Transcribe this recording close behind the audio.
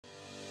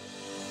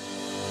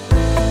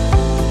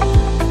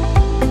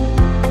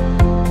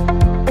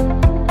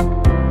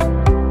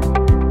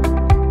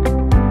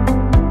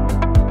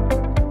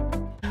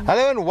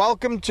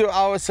welcome to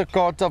our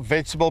Sakata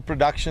Vegetable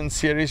Production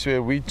Series,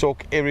 where we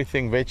talk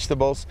everything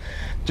vegetables.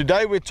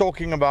 Today we're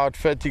talking about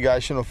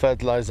fertigation or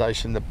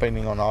fertilization,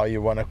 depending on how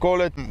you want to call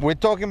it. We're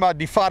talking about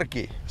die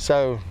varkie,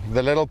 so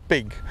the little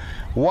pig.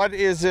 What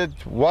is it,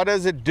 what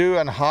does it do,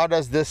 and how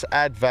does this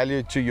add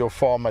value to your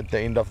farm at the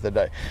end of the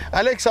day?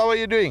 Alex, how are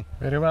you doing?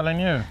 Very well, and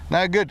you?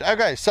 No, good.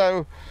 Okay,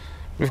 so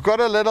we've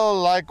got a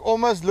little, like,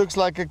 almost looks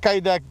like a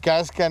K-Dak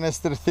gas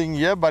canister thing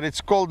here, but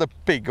it's called a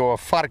pig or a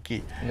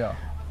varkie. Yeah.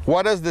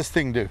 What does this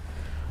thing do?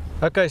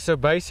 Okay, so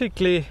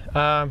basically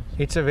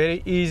it's a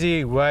very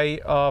easy way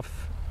of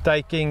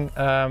taking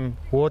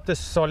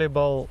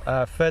water-soluble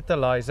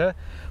fertilizer.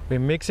 We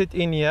mix it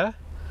in here,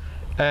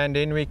 and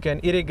then we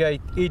can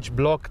irrigate each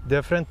block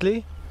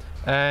differently,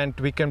 and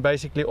we can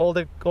basically all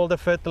the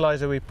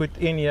fertilizer we put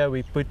in here,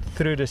 we put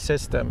through the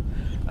system.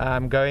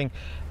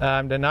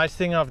 The nice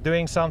thing of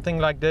doing something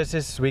like this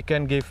is we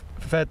can give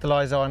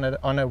fertilizer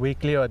on a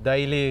weekly or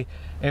daily,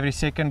 every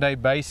second day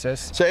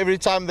basis. So every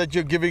time that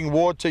you're giving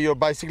water, you're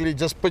basically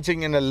just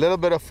putting in a little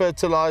bit of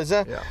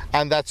fertilizer, yeah,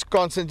 and that's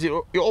constantly,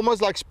 you're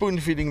almost like spoon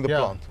feeding the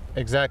plant.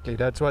 Exactly,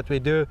 that's what we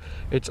do.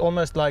 It's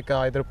almost like a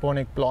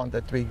hydroponic plant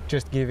that we're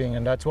just giving,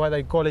 and that's why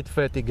they call it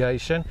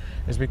fertigation,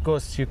 is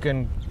because you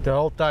can, the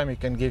whole time you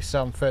can give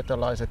some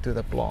fertilizer to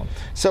the plant.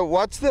 So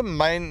what's the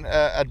main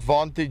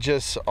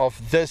advantages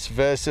of this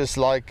versus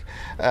like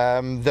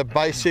the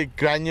basic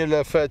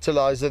granular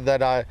fertilizer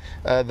that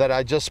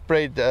I just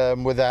sprayed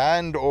with a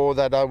hand, or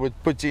that I would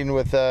put in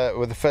with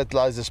a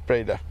fertilizer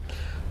spreader?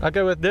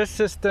 Okay, with this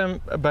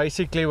system,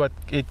 basically what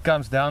it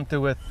comes down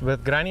to,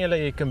 with granular,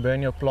 you can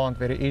burn your plant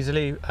very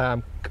easily.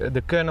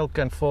 The kernel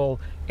can fall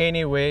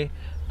anywhere.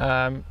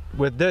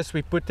 With this,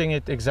 we're putting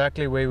it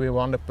exactly where we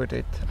want to put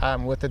it,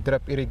 with the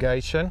drip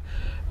irrigation.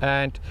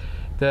 And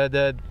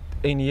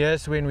in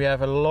years when we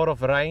have a lot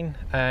of rain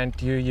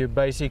and you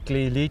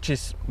basically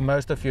leaches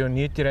most of your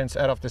nutrients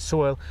out of the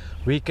soil,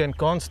 we can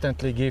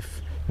constantly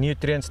give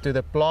nutrients to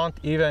the plant.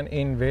 Even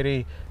in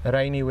very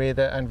rainy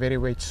weather and very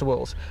wet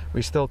soils,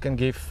 we still can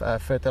give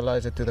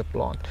fertilizer to the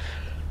plant.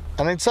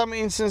 And in some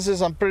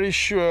instances, I'm pretty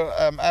sure,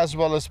 as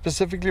well as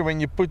specifically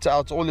when you put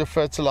out all your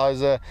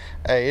fertilizer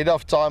ahead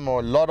of time, or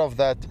a lot of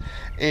that,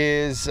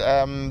 is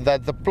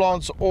that the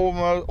plants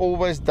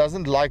always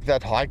doesn't like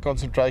that high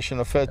concentration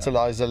of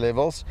fertilizer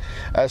levels,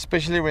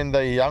 especially when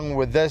they're young.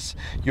 With this,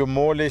 you're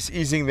more or less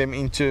easing them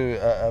into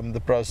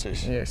the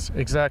process. Yes,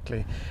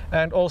 exactly.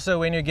 And also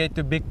when you get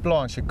to big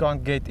plants, you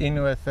can't get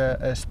in with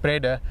a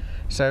spreader,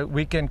 so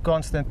we can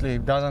constantly,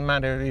 doesn't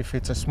matter if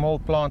it's a small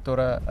plant or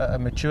a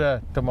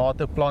mature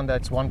tomato plant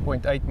that's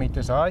 1.8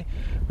 meters high,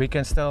 we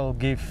can still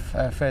give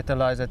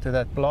fertilizer to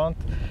that plant.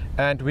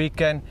 And we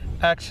can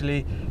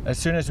actually, as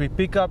soon as we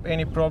pick up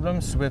any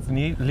problems with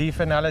leaf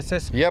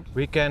analysis, yep,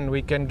 we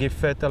can give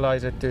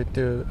fertilizer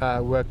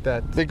to work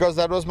that. Because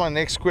that was my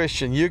next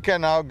question. You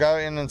can now go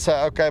in and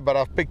say, okay, but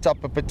I've picked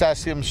up a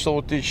potassium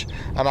shortage,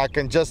 and I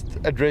can just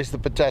address the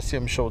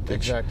potassium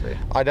shortage. Exactly.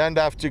 I don't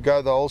have to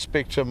go the whole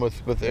spectrum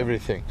with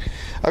everything.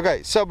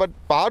 Okay, so but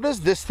how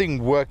does this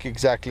thing work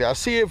exactly? I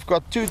see you've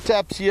got two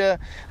taps here,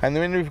 and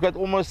then we've got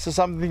almost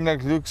something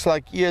that looks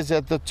like ears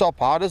at the top.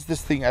 How does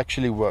this thing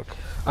actually work?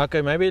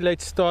 Okay, maybe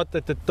let's start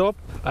at the top.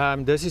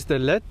 This is the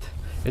lid.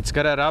 It's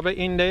got a rubber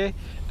in there,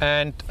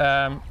 and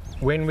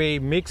when we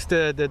mix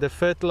the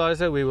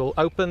fertilizer, we will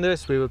open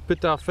this, we will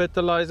put our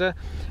fertilizer,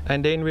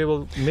 and then we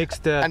will mix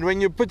the... And when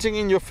you're putting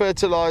in your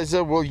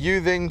fertilizer, will you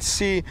then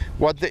see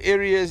what the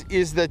area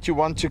is that you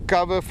want to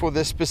cover for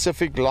this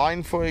specific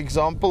line, for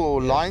example,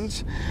 or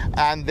lines,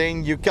 and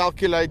then you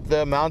calculate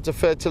the amount of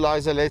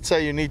fertilizer. Let's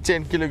say you need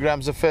 10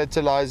 kilograms of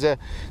fertilizer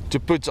to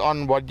put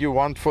on what you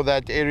want for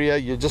that area.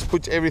 You just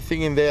put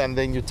everything in there, and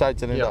then you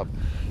tighten it up.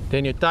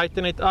 Then you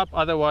tighten it up,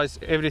 otherwise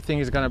everything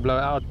is going to blow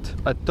out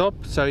at top,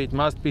 so it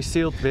must be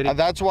sealed very. And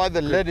that's why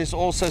the lid is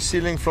also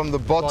sealing from the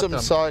bottom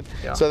side,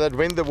 so that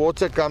when the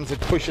water comes,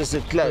 it pushes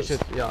it closed.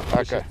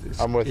 Okay,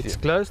 I'm with you. It's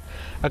closed.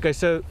 Okay,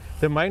 so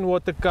the main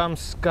water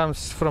comes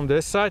from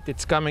this side,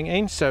 it's coming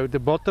in, so the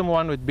bottom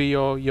one would be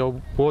your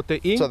water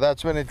in. So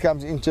that's when it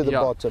comes into the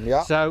bottom,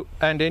 yeah? So,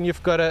 and then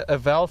you've got a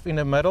valve in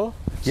the middle.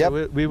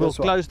 So we will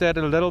close that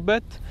a little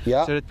bit,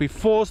 so that we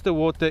force the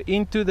water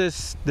into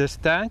this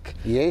tank.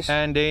 Yes.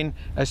 And then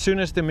as soon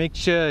as the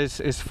mixture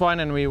is fine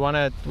and we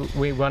wanna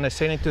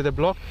send it to the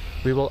block,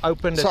 we will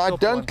open the top one.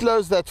 So I don't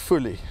close that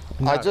fully.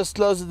 No. I just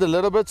close it a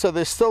little bit, so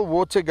there's still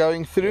water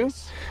going through,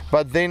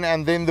 but then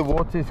the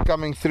water is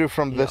coming through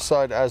from this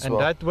side as well.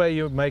 And that way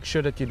you make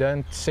sure that you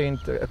don't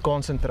send a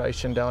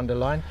concentration down the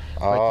line,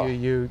 but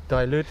you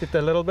dilute it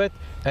a little bit,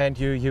 and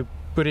you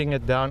putting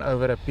it down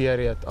over a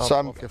period of...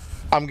 So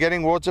I'm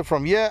getting water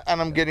from here,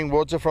 and I'm getting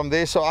water from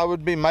there, so I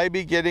would be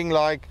maybe getting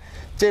like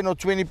 10 or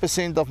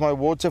 20% of my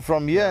water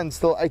from here, and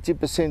still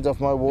 80%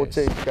 of my water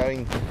is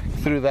going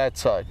through that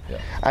side.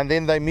 And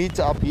then they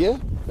meet up here,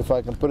 if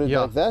I can put it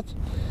like that.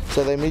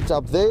 So they meet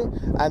up there,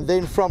 and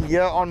then from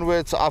here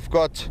onwards I've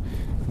got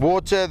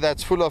water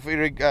that's full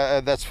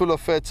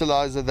of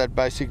fertilizer that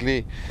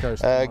basically goes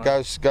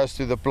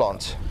to the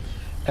plants.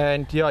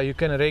 And yeah, you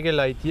can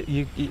regulate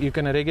you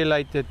can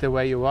regulate it the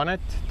way you want it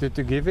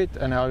to give it,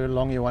 and how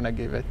long you want to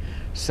give it.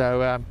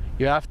 So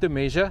you have to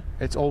measure.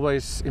 It's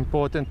always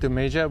important to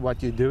measure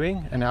what you're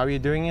doing and how you're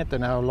doing it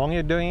and how long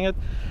you're doing it.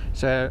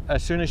 So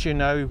as soon as you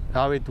know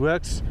how it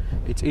works,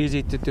 it's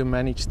easy to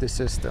manage the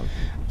system.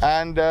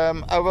 And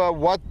over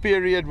what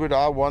period would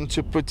I want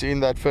to put in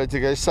that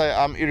fertigation? Say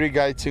I'm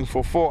irrigating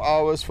for 4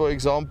 hours, for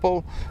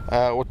example,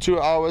 or 2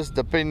 hours,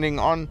 depending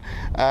on.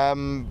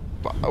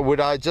 Would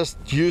I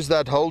just use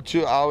that whole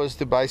 2 hours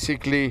to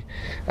basically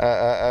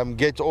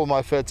get all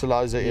my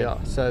fertilizer in?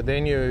 Yeah, so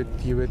then you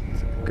would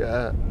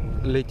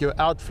let your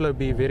outflow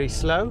be very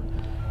slow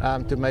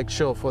to make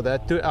sure for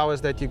that 2 hours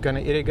that you're going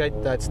to irrigate,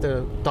 that's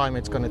the time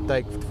it's going to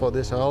take for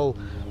this whole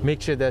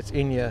mixture that's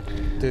in here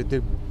to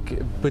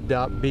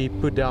be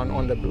put down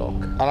on the block.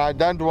 And I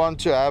don't want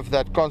to have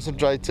that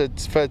concentrated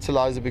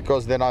fertilizer,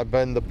 because then I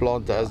burn the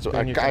plant as well.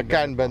 I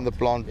can burn the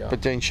plant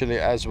potentially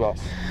as well.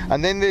 Yes.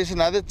 And then there's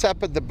another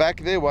tap at the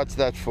back there. What's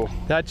that for?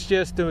 That's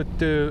just to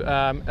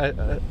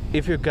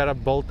if you've got a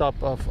bolt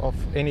up of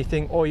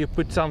anything, or you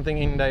put something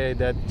in there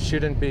that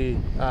shouldn't be,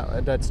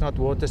 that's not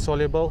water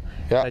soluble,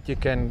 that you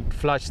can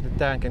flush the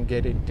tank and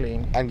get it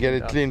clean. And get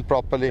it clean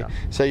properly. Yeah.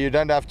 So you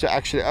don't have to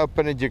actually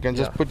open it. You can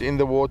just put in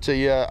the water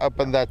here,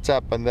 open that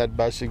tap, and that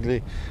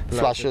basically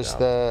flushes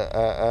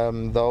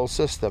the whole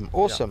system.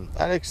 Awesome.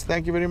 Alex,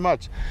 thank you very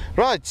much.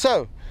 Right,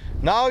 so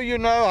now you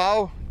know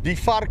how the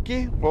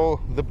varkie, or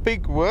the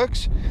pig,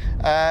 works.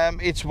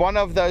 It's one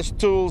of those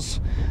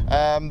tools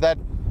that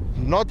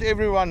not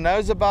everyone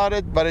knows about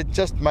it, but it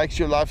just makes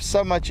your life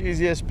so much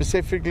easier,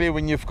 specifically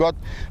when you've got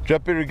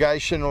drip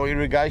irrigation or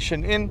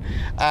irrigation in,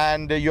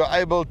 and you're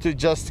able to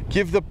just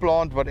give the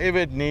plant whatever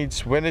it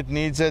needs when it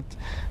needs it.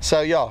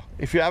 So yeah,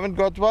 if you haven't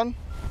got one,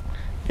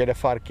 get a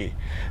varkie.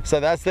 So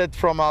that's it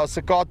from our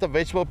Sakata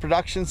Vegetable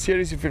Production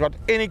Series. If you've got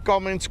any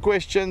comments,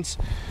 questions,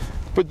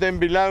 put them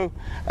below.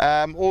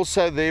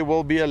 Also, there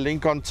will be a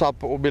link on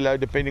top or below,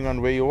 depending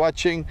on where you're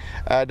watching.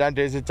 Don't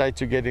hesitate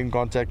to get in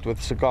contact with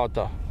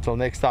Sakata. Till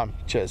next time,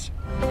 cheers.